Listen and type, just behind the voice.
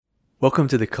Welcome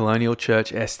to the Colonial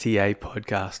Church STA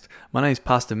podcast. My name is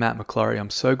Pastor Matt McClory.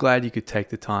 I'm so glad you could take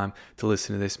the time to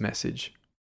listen to this message.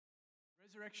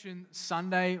 Resurrection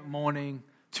Sunday morning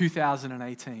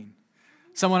 2018.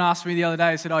 Someone asked me the other day,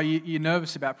 I said, you're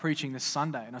nervous about preaching this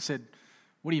Sunday? And I said,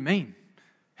 what do you mean?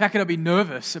 How could I be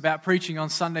nervous about preaching on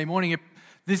Sunday morning?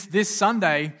 This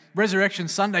Sunday, Resurrection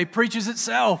Sunday, preaches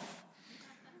itself.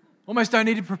 Almost don't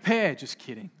need to prepare. Just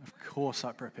kidding. Of course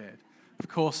I prepared. Of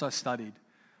course I studied.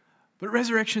 But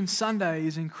Resurrection Sunday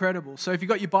is incredible. So if you've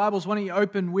got your Bibles, why don't you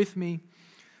open with me?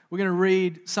 We're going to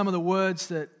read some of the words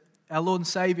that our Lord and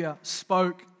Savior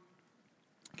spoke.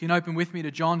 You can open with me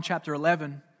to John chapter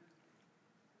 11.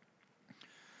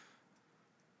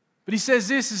 But he says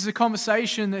this is a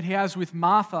conversation that he has with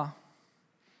Martha.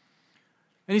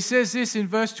 And he says this in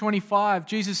verse 25.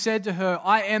 Jesus said to her,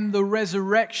 I am the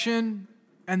resurrection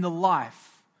and the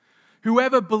life.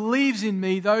 Whoever believes in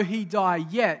me, though he die,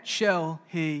 yet shall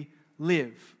he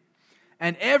live.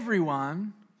 And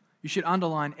everyone, you should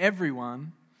underline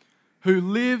everyone, who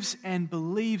lives and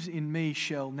believes in me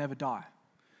shall never die.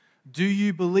 Do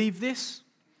you believe this?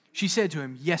 She said to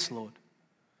him, yes, Lord.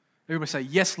 Everybody say,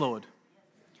 yes, Lord.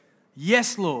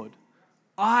 Yes, Lord.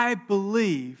 I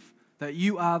believe that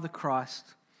you are the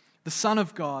Christ, the Son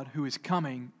of God, who is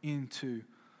coming into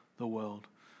the world.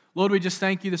 Lord, we just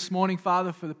thank you this morning,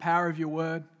 Father, for the power of your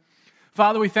word.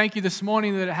 Father, we thank you this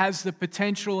morning that it has the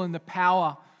potential and the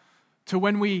power to,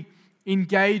 when we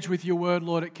engage with your word,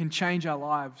 Lord, it can change our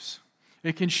lives.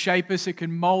 It can shape us, it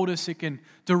can mold us, it can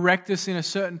direct us in a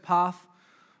certain path.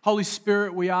 Holy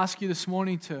Spirit, we ask you this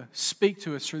morning to speak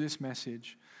to us through this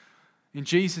message. In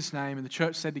Jesus' name, and the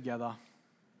church said together,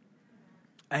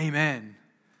 Amen.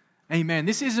 Amen.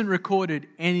 This isn't recorded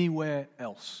anywhere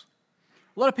else.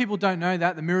 A lot of people don't know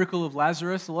that, the miracle of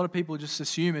Lazarus. A lot of people just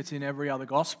assume it's in every other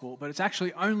gospel, but it's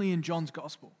actually only in John's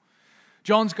gospel.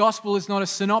 John's gospel is not a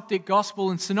synoptic gospel,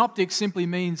 and synoptic simply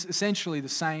means essentially the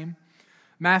same.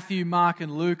 Matthew, Mark,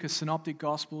 and Luke are synoptic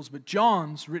gospels, but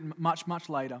John's written much, much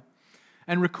later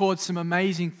and records some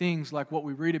amazing things like what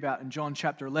we read about in John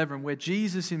chapter 11, where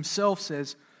Jesus himself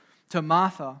says to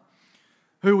Martha,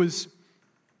 who was,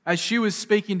 as she was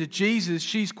speaking to Jesus,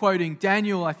 she's quoting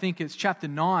Daniel, I think it's chapter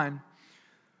 9,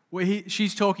 where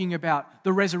she's talking about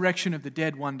the resurrection of the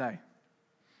dead one day.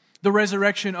 The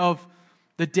resurrection of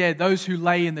the dead, those who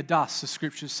lay in the dust, the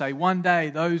scriptures say. One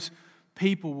day those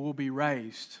people will be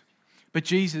raised. But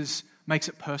Jesus makes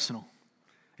it personal.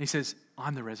 He says,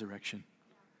 I'm the resurrection.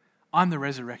 I'm the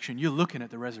resurrection. You're looking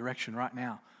at the resurrection right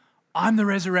now. I'm the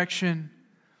resurrection.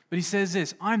 But he says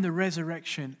this, I'm the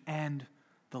resurrection and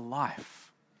the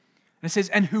life. And it says,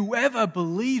 and whoever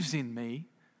believes in me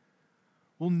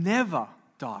will never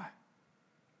die.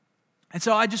 And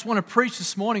so I just want to preach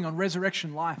this morning on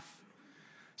resurrection life.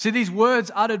 See, these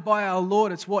words uttered by our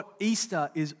Lord, it's what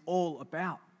Easter is all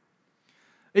about.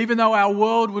 Even though our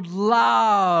world would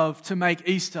love to make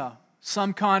Easter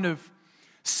some kind of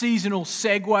seasonal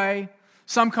segue,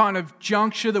 some kind of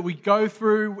juncture that we go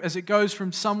through as it goes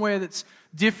from somewhere that's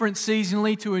different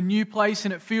seasonally to a new place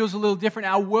and it feels a little different.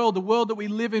 Our world, the world that we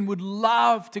live in, would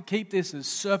love to keep this as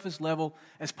surface level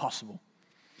as possible.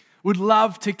 Would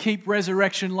love to keep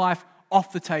resurrection life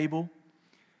off the table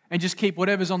and just keep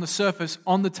whatever's on the surface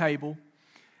on the table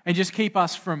and just keep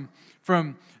us from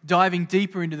diving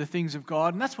deeper into the things of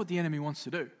God. And that's what the enemy wants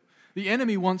to do. The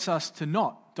enemy wants us to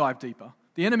not dive deeper.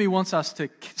 The enemy wants us to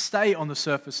stay on the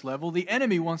surface level. The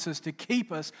enemy wants us to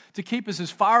keep us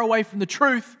as far away from the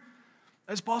truth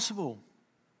as possible.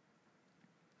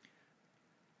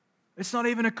 It's not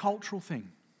even a cultural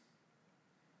thing.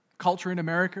 Culture in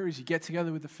America is you get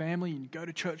together with the family and you go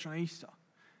to church on Easter.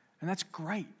 And that's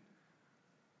great.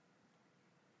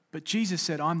 But Jesus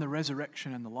said, I'm the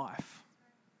resurrection and the life.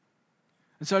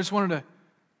 And so I just wanted to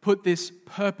put this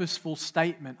purposeful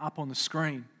statement up on the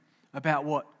screen about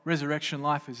what resurrection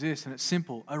life is this. And it's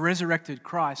simple. A resurrected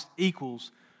Christ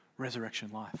equals resurrection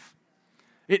life.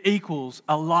 It equals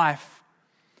a life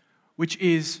which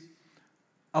is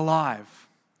alive.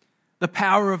 The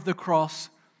power of the cross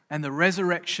and the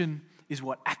resurrection is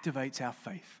what activates our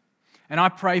faith. And I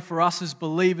pray for us as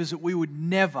believers that we would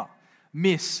never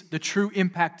miss the true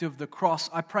impact of the cross.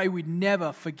 I pray we'd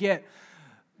never forget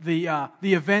the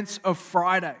events of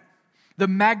Friday, the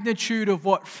magnitude of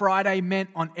what Friday meant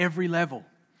on every level,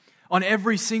 on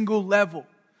every single level.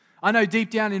 I know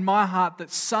deep down in my heart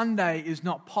that Sunday is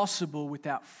not possible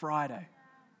without Friday.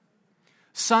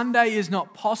 Sunday is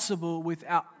not possible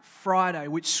without Friday,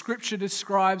 which Scripture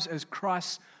describes as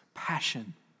Christ's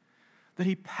passion, that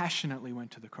he passionately went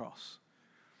to the cross.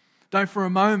 Don't for a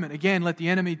moment, again, let the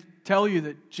enemy tell you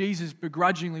that Jesus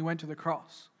begrudgingly went to the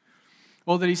cross,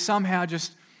 or that he somehow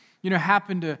just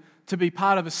happened to be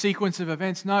part of a sequence of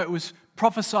events. No, it was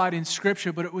prophesied in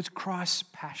Scripture, but it was Christ's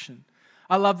passion.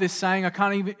 I love this saying. I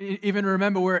can't even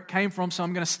remember where it came from, so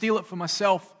I'm going to steal it for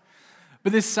myself.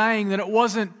 But this saying that it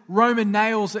wasn't Roman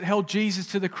nails that held Jesus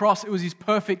to the cross, it was his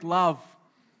perfect love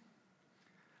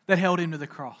that held him to the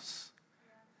cross.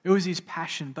 It was his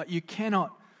passion. But you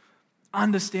cannot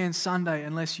understand Sunday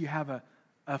unless you have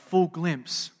a full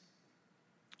glimpse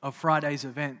of Friday's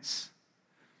events.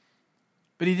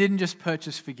 But he didn't just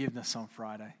purchase forgiveness on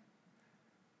Friday.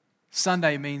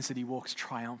 Sunday means that he walks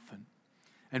triumphant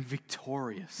and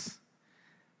victorious.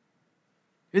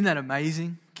 Isn't that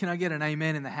amazing? Can I get an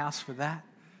amen in the house for that?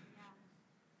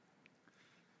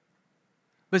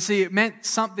 But see, it meant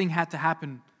something had to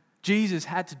happen. Jesus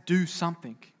had to do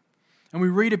something. And we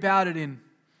read about it in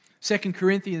 2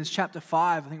 Corinthians chapter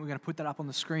 5. I think we're going to put that up on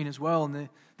the screen as well. In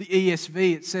the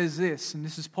ESV, it says this, and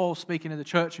this is Paul speaking to the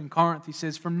church in Corinth. He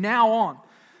says, "From now on,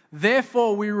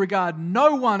 therefore we regard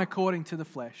no one according to the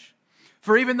flesh.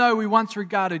 For even though we once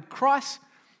regarded Christ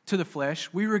to the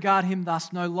flesh, we regard him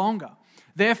thus no longer.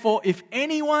 Therefore, if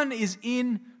anyone is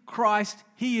in Christ,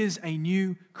 he is a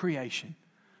new creation."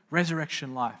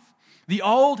 Resurrection life. "The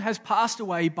old has passed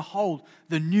away, behold,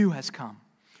 the new has come.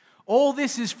 All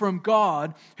this is from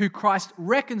God, who Christ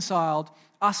reconciled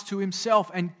us to himself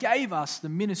and gave us the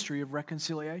ministry of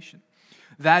reconciliation.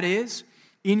 That is,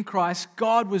 in Christ,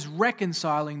 God was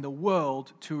reconciling the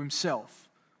world to himself,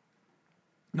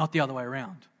 not the other way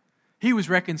around. He was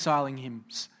reconciling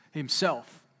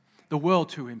himself, the world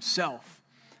to himself,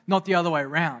 not the other way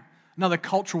around. Another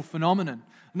cultural phenomenon.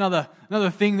 Another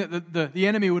thing that the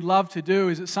enemy would love to do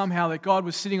is that somehow that God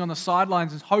was sitting on the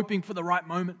sidelines and hoping for the right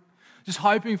moment. Just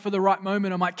hoping for the right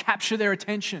moment I might capture their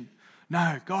attention.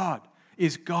 No, God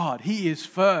is God. He is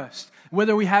first.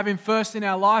 Whether we have him first in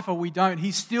our life or we don't,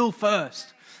 he's still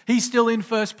first. He's still in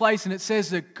first place. And it says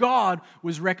that God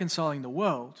was reconciling the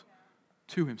world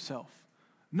to himself,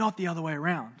 not the other way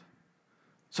around.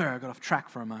 Sorry, I got off track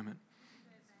for a moment.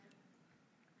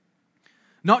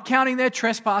 Not counting their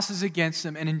trespasses against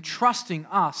them and entrusting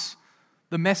us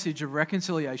the message of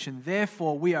reconciliation.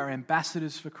 Therefore, we are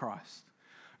ambassadors for Christ,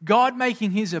 God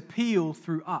making his appeal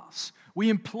through us. We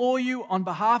implore you on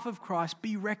behalf of Christ,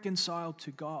 be reconciled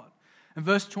to God. And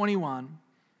verse 21,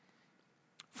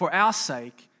 for our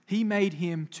sake, he made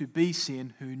him to be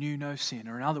sin who knew no sin.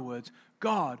 Or in other words,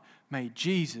 God made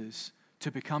Jesus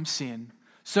to become sin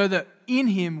so that in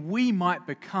him we might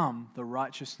become the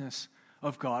righteousness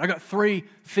of God. I got 3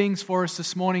 things for us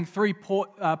this morning, 3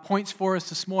 points for us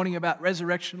this morning about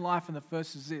resurrection life. And the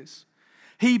first is this: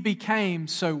 he became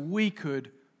so we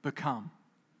could become.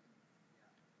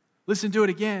 Listen to it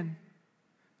again.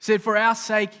 It said, for our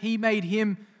sake, he made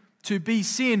him to be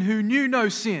sin who knew no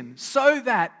sin, so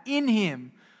that in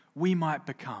him we might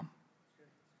become.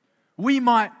 We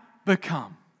might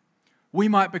become. We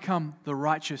might become the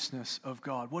righteousness of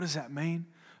God. What does that mean?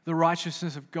 The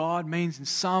righteousness of God means in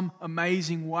some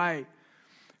amazing way,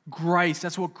 grace.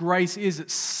 That's what grace is.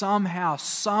 It's somehow,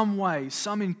 some way,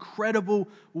 some incredible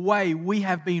way we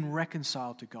have been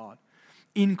reconciled to God.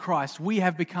 In Christ, we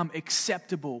have become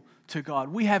acceptable to God.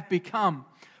 We have become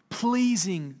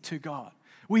pleasing to God.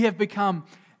 We have become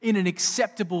in an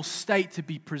acceptable state to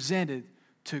be presented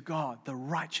to God, the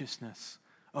righteousness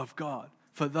of God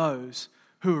for those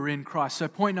who are in Christ. So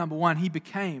point number 1, he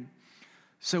became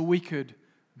so we could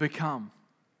become.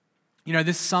 You know,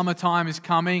 this summertime is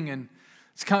coming and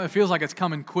it feels like it's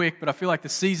coming quick, but I feel like the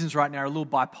seasons right now are a little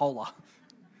bipolar.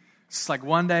 It's like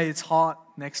one day it's hot,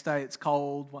 next day it's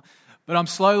cold. But I'm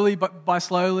slowly,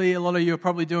 a lot of you are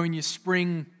probably doing your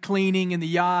spring cleaning in the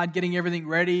yard, getting everything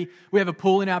ready. We have a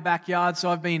pool in our backyard, so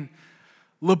I've been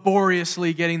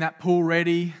laboriously getting that pool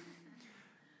ready.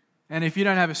 And if you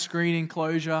don't have a screen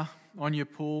enclosure on your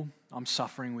pool, I'm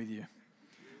suffering with you.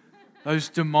 Those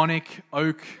demonic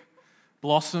oak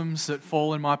blossoms that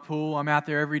fall in my pool, I'm out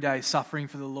there every day suffering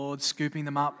for the Lord, scooping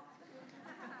them up,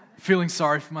 feeling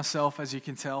sorry for myself, as you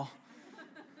can tell.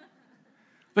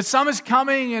 But summer's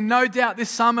coming, and no doubt this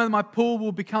summer my pool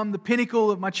will become the pinnacle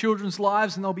of my children's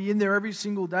lives, and they'll be in there every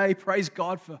single day. Praise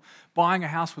God for buying a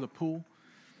house with a pool.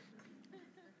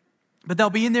 But they'll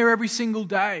be in there every single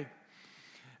day.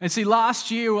 And see, last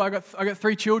year I got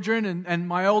 3 children, and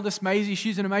my oldest Maisie,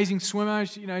 she's an amazing swimmer.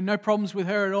 She, no problems with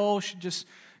her at all. She just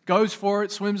goes for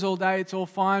it, swims all day. It's all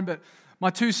fine. But my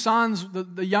 2 sons,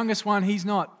 the youngest one, he's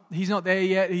not there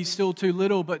yet. He's still too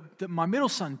little. But my middle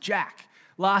son, Jack.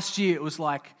 Last year, it was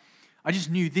like, I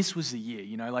just knew this was the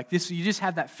year, like this, you just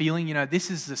have that feeling, this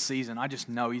is the season. I just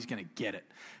know he's going to get it.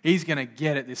 He's going to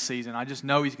get it this season. I just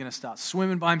know he's going to start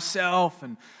swimming by himself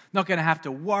and not going to have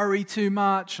to worry too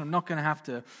much. I'm not going to have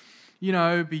to,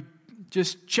 be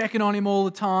just checking on him all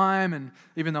the time. And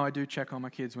even though I do check on my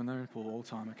kids when they're in the pool all the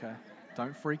time, okay?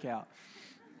 Don't freak out.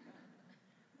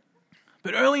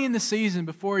 But early in the season,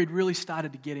 before he'd really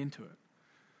started to get into it,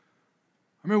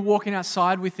 I remember walking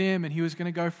outside with him, and he was going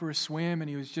to go for a swim, and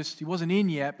he wasn't in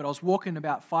yet, but I was walking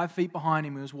about 5 feet behind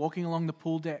him. He was walking along the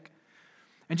pool deck.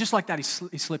 And just like that, he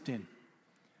slipped in.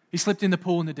 He slipped in the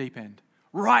pool in the deep end,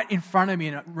 right in front of me,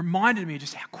 and it reminded me of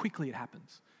just how quickly it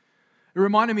happens. It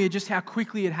reminded me of just how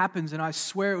quickly it happens, and I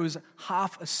swear it was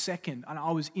half a second, and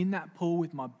I was in that pool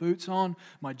with my boots on,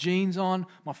 my jeans on,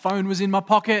 my phone was in my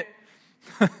pocket.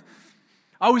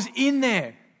 I was in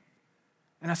there.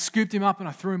 And I scooped him up and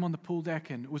I threw him on the pool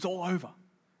deck, and it was all over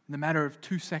in the matter of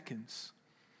 2 seconds.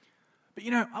 But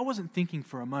I wasn't thinking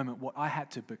for a moment what I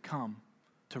had to become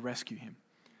to rescue him.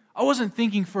 I wasn't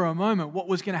thinking for a moment what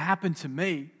was going to happen to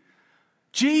me.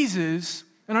 Jesus,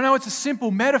 and I know it's a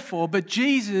simple metaphor, but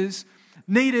Jesus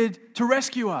needed to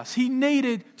rescue us. He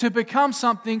needed to become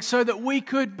something so that we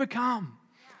could become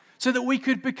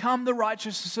the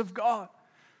righteousness of God.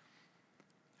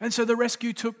 And so the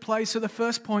rescue took place. So the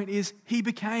first point is he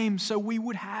became so we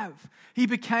would have. He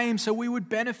became so we would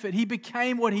benefit. He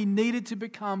became what he needed to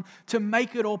become to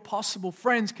make it all possible.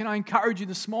 Friends, can I encourage you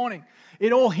this morning?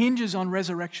 It all hinges on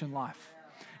resurrection life.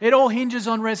 It all hinges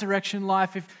on resurrection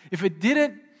life. If it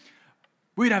didn't,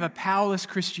 we'd have a powerless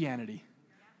Christianity.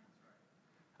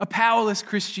 A powerless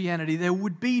Christianity. There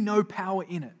would be no power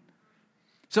in it.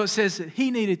 So it says that he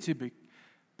needed to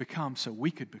become so we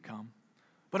could become.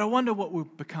 But I wonder what will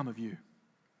become of you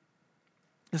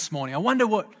this morning. I wonder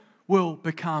what will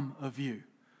become of you.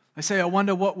 They say, I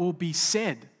wonder what will be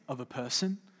said of a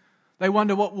person. They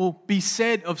wonder what will be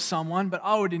said of someone, but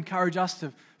I would encourage us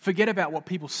to forget about what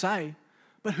people say.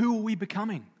 But who are we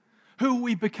becoming? Who are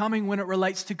we becoming when it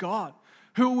relates to God?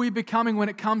 Who are we becoming when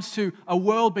it comes to a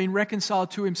world being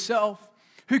reconciled to himself?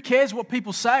 Who cares what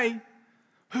people say?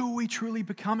 Who are we truly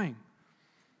becoming?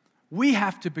 We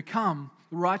have to become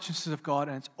the righteousness of God,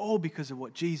 and it's all because of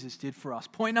what Jesus did for us.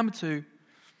 Point number 2,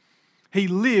 he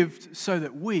lived so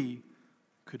that we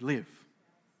could live.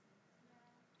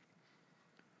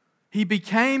 He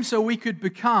became so we could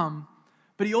become,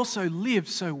 but he also lived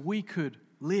so we could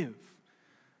live.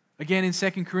 Again, in 2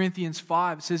 Corinthians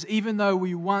 5, it says, even though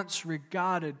we once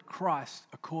regarded Christ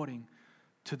according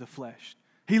to the flesh.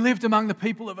 He lived among the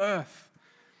people of earth.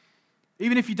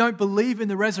 Even if you don't believe in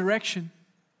the resurrection,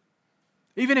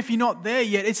 even if you're not there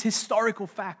yet, it's historical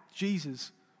fact.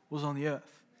 Jesus was on the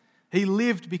earth. He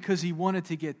lived because he wanted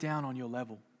to get down on your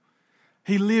level.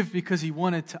 He lived because he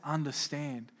wanted to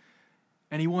understand.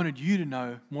 And he wanted you to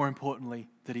know, more importantly,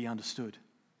 that he understood.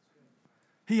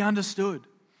 He understood.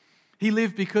 He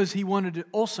lived because he wanted to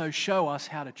also show us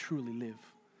how to truly live.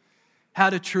 How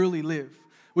to truly live.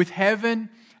 With heaven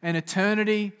and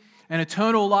eternity and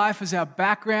eternal life as our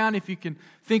background, if you can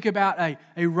think about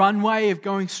a runway of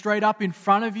going straight up in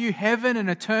front of you, heaven and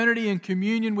eternity and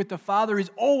communion with the Father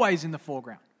is always in the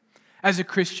foreground. As a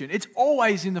Christian, it's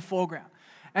always in the foreground.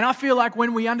 And I feel like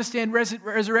when we understand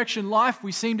resurrection life,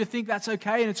 we seem to think that's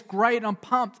okay and it's great and I'm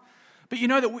pumped. But you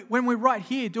know that when we're right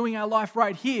here, doing our life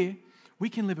right here, we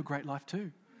can live a great life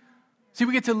too. See,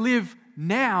 we get to live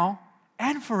now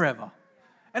and forever.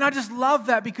 And I just love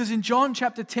that because in John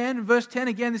chapter 10, verse 10,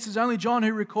 again, this is only John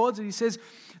who records it. He says,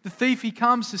 the thief, he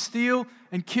comes to steal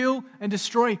and kill and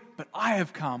destroy, but I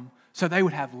have come so they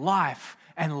would have life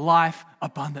and life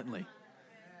abundantly.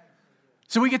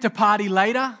 So we get to party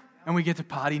later and we get to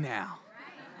party now.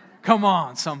 Come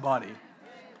on, somebody.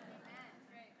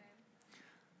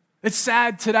 It's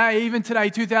sad today, even today,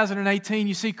 2018,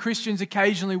 you see Christians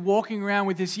occasionally walking around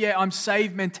with this, I'm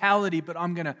saved mentality, but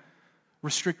I'm going to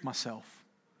restrict myself.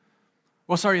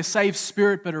 A saved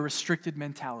spirit, but a restricted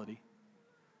mentality.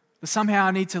 That somehow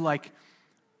I need to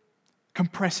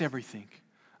compress everything.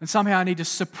 And somehow I need to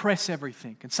suppress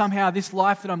everything. And somehow this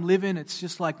life that I'm living, it's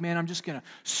just I'm just going to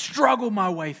struggle my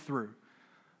way through.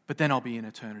 But then I'll be in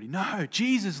eternity. No,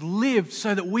 Jesus lived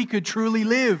so that we could truly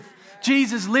live.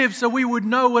 Jesus lived so we would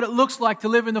know what it looks like to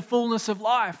live in the fullness of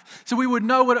life. So we would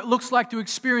know what it looks like to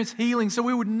experience healing. So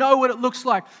we would know what it looks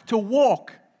like to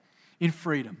walk in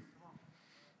freedom.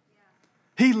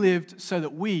 He lived so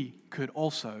that we could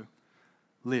also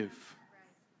live.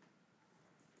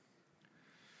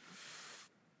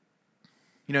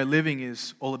 You know, living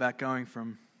is all about going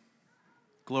from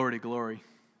glory to glory,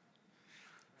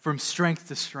 from strength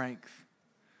to strength,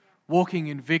 walking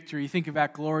in victory. You think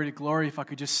about glory to glory, if I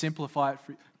could just simplify it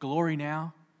for glory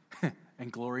now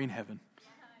and glory in heaven.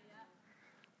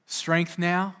 Strength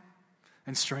now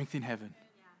and strength in heaven.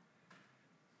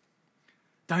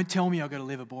 Don't tell me I've got to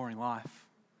live a boring life.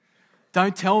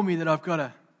 Don't tell me that I've got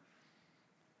to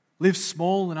live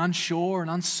small and unsure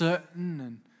and uncertain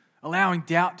and allowing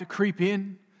doubt to creep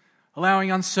in,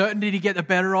 allowing uncertainty to get the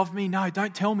better of me. No,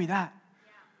 don't tell me that.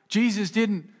 Jesus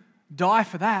didn't die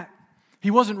for that.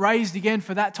 He wasn't raised again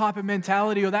for that type of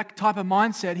mentality or that type of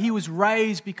mindset. He was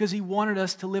raised because he wanted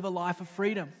us to live a life of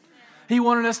freedom. He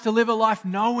wanted us to live a life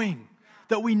knowing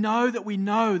that we know that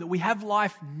we have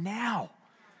life now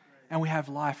and we have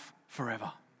life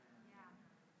forever.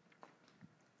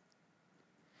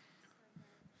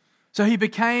 So he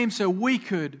became so we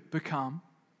could become.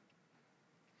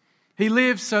 He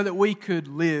lived so that we could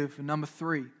live. And number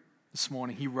 3 this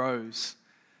morning, he rose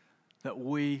that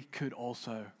we could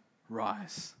also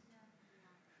rise.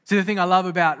 See, the thing I love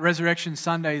about Resurrection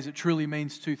Sunday is it truly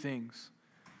means 2 things.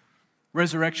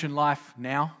 Resurrection life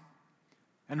now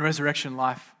and resurrection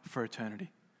life for eternity.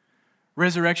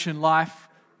 Resurrection life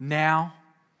now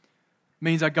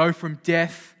means I go from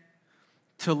death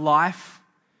to life.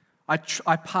 I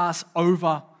pass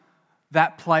over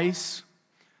that place.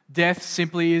 Death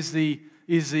simply is the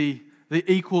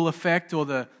equal effect or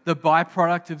the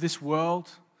byproduct of this world.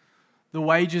 The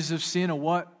wages of sin are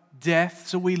what? Death.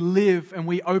 So we live and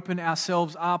we open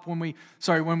ourselves up when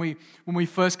we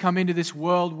first come into this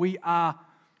world, we are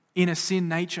in a sin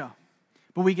nature.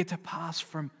 But we get to pass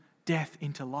from death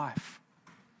into life.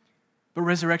 But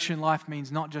resurrection life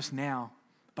means not just now,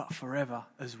 but forever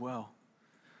as well.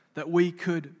 That we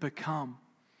could become,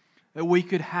 that we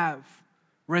could have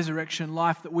resurrection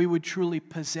life, that we would truly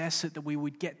possess it, that we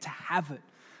would get to have it,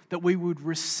 that we would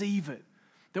receive it,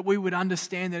 that we would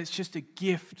understand that it's just a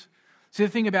gift. See, the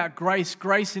thing about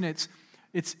grace in its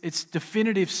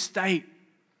definitive state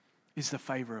is the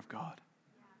favor of God.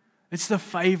 It's the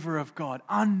favor of God,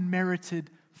 unmerited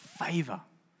favor.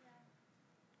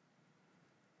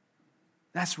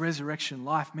 That's resurrection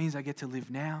life. It means I get to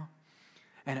live now,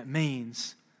 and it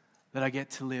means that I get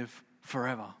to live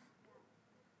forever.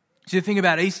 See, the thing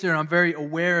about Easter, and I'm very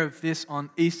aware of this on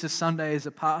Easter Sunday as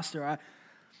a pastor,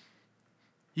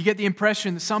 you get the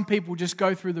impression that some people just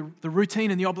go through the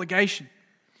routine and the obligation.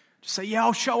 Just say, yeah,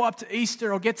 I'll show up to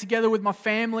Easter, I'll get together with my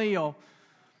family.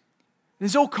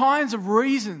 There's all kinds of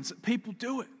reasons that people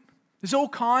do it. There's all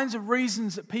kinds of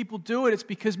reasons that people do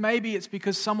it. Maybe it's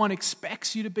because someone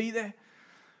expects you to be there.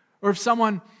 Or if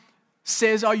someone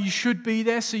says, oh, you should be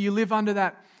there, so you live under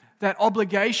that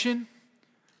obligation.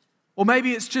 Or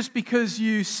maybe it's just because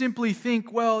you simply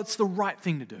think, well, it's the right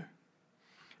thing to do.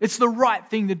 It's the right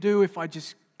thing to do if I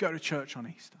just go to church on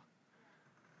Easter.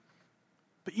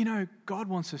 But God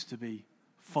wants us to be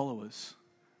followers.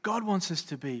 God wants us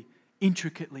to be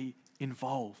intricately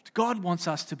involved. God wants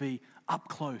us to be up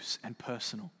close and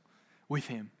personal with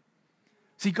Him.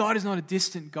 See, God is not a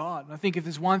distant God. And I think if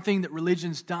there's one thing that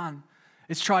religion's done,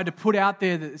 it's tried to put out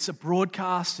there that it's a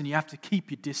broadcast and you have to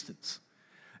keep your distance.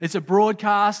 It's a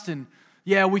broadcast and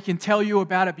yeah, we can tell you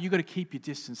about it, but you've got to keep your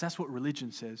distance. That's what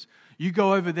religion says. You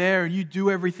go over there and you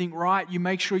do everything right. You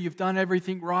make sure you've done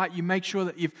everything right. You make sure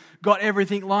that you've got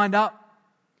everything lined up.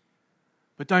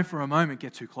 But don't for a moment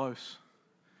get too close.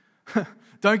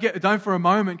 Don't for a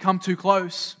moment come too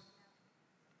close.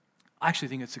 I actually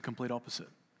think it's the complete opposite.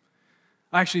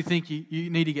 I actually think you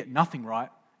need to get nothing right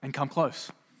and come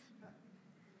close.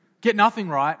 Get nothing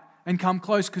right and come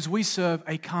close because we serve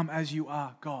a come as you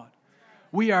are God.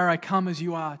 We are a come as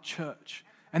you are church.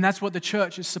 And that's what the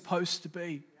church is supposed to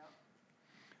be.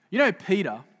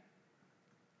 Peter,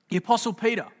 the Apostle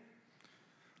Peter,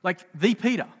 like the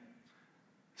Peter,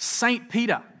 Saint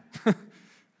Peter,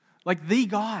 like the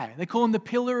guy. They call him the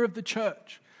pillar of the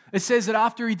church. It says that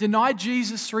after he denied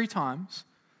Jesus 3 times,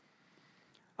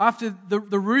 after the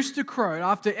rooster crowed,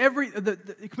 after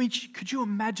could you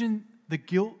imagine the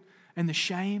guilt and the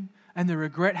shame and the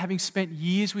regret having spent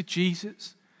years with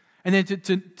Jesus? And then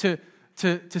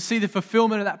to see the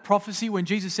fulfillment of that prophecy when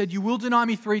Jesus said, you will deny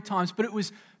me 3 times. But it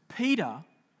was Peter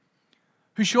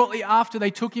who shortly after they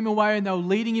took him away and they were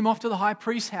leading him off to the high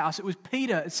priest's house, it was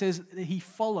Peter, it says, that he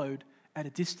followed at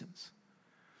a distance.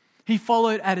 He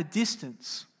followed at a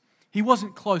distance. He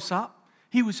wasn't close up.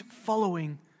 He was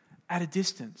following at a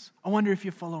distance. I wonder if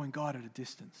you're following God at a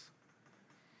distance.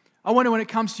 I wonder when it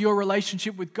comes to your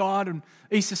relationship with God and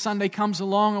Easter Sunday comes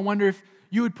along, I wonder if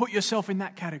you would put yourself in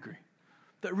that category.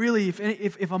 That really,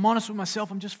 if I'm honest with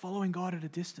myself, I'm just following God at a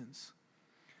distance.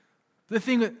 The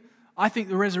thing that I think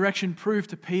the resurrection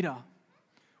proved to Peter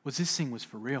was this thing was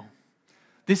for real.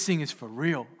 This thing is for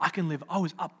real. I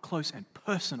was up close and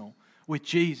personal with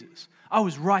Jesus. I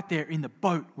was right there in the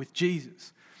boat with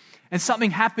Jesus. And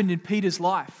something happened in Peter's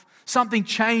life. Something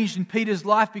changed in Peter's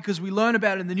life because we learn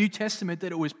about it in the New Testament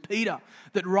that it was Peter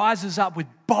that rises up with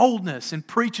boldness and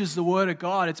preaches the word of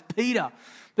God. It's Peter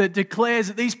that declares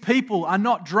that these people are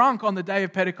not drunk on the day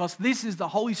of Pentecost. This is the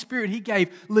Holy Spirit. He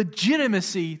gave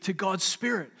legitimacy to God's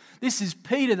Spirit. This is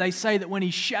Peter. They say that when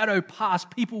his shadow passed,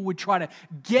 people would try to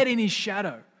get in his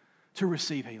shadow to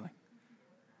receive healing.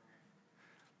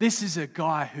 This is a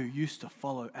guy who used to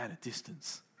follow at a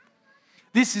distance.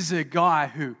 This is a guy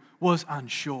who was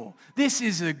unsure. This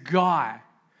is a guy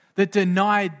that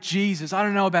denied Jesus. I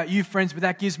don't know about you, friends, but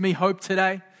that gives me hope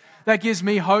today. That gives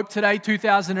me hope today,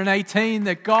 2018,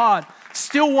 that God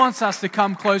still wants us to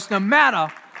come close no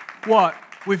matter what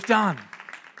we've done.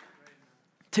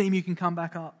 Team, you can come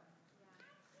back up.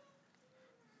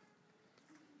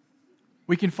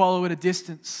 We can follow at a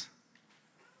distance,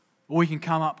 or we can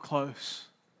come up close.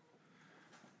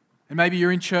 And maybe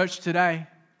you're in church today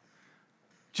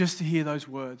just to hear those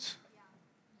words.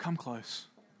 Come close.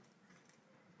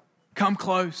 Come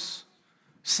close.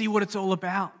 See what it's all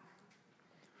about.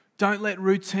 Don't let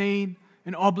routine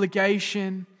and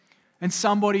obligation and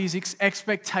somebody's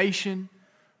expectation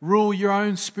rule your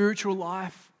own spiritual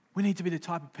life. We need to be the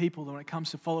type of people that when it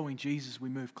comes to following Jesus, we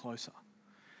move closer.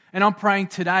 And I'm praying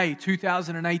today,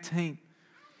 2018,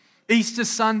 Easter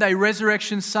Sunday,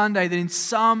 Resurrection Sunday, that in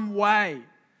some way,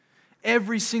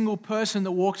 every single person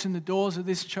that walks in the doors of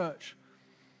this church,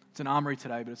 it's an armory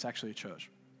today, but it's actually a church,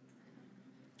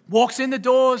 walks in the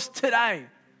doors today,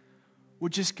 will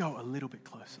just go a little bit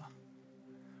closer.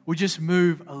 We'll just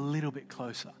move a little bit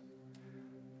closer.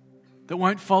 That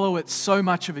won't follow at so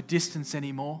much of a distance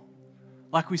anymore,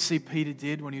 like we see Peter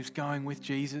did when he was going with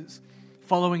Jesus.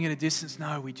 Following at a distance,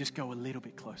 no, we just go a little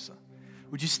bit closer.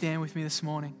 Would you stand with me this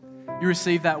morning? You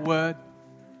receive that word.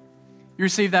 You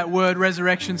receive that word,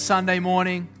 Resurrection Sunday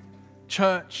morning,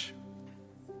 church.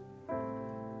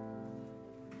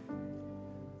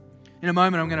 In a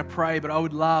moment I'm going to pray, but I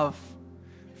would love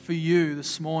for you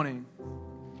this morning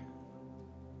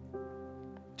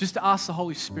just to ask the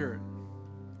Holy Spirit,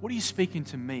 what are you speaking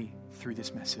to me through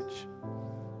this message?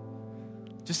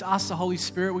 Just ask the Holy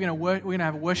Spirit. We're going to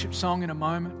have a worship song in a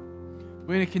moment.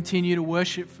 We're going to continue to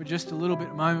worship for just a little bit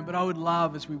of a moment, but I would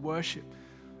love as we worship,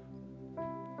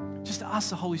 just to ask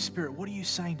the Holy Spirit, what are you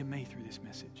saying to me through this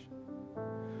message?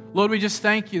 Lord, we just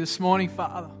thank you this morning,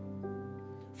 Father,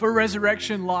 for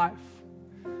resurrection life.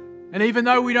 And even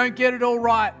though we don't get it all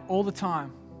right all the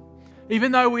time,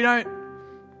 even though we don't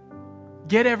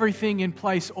get everything in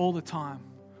place all the time,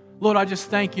 Lord, I just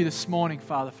thank you this morning,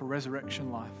 Father, for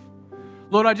resurrection life.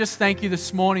 Lord, I just thank you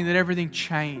this morning that everything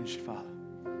changed, Father.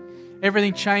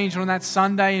 Everything changed on that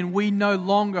Sunday, and we no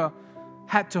longer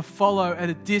had to follow at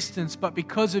a distance, but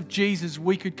because of Jesus,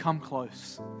 we could come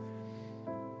close.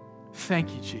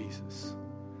 Thank you, Jesus.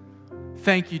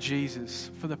 Thank you,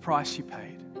 Jesus, for the price you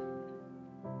paid.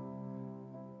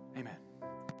 Amen.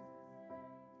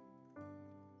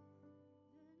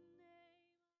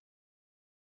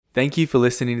 Thank you for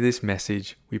listening to this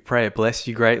message. We pray it bless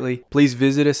you greatly. Please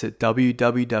visit us at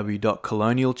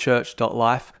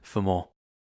www.colonialchurch.life for more.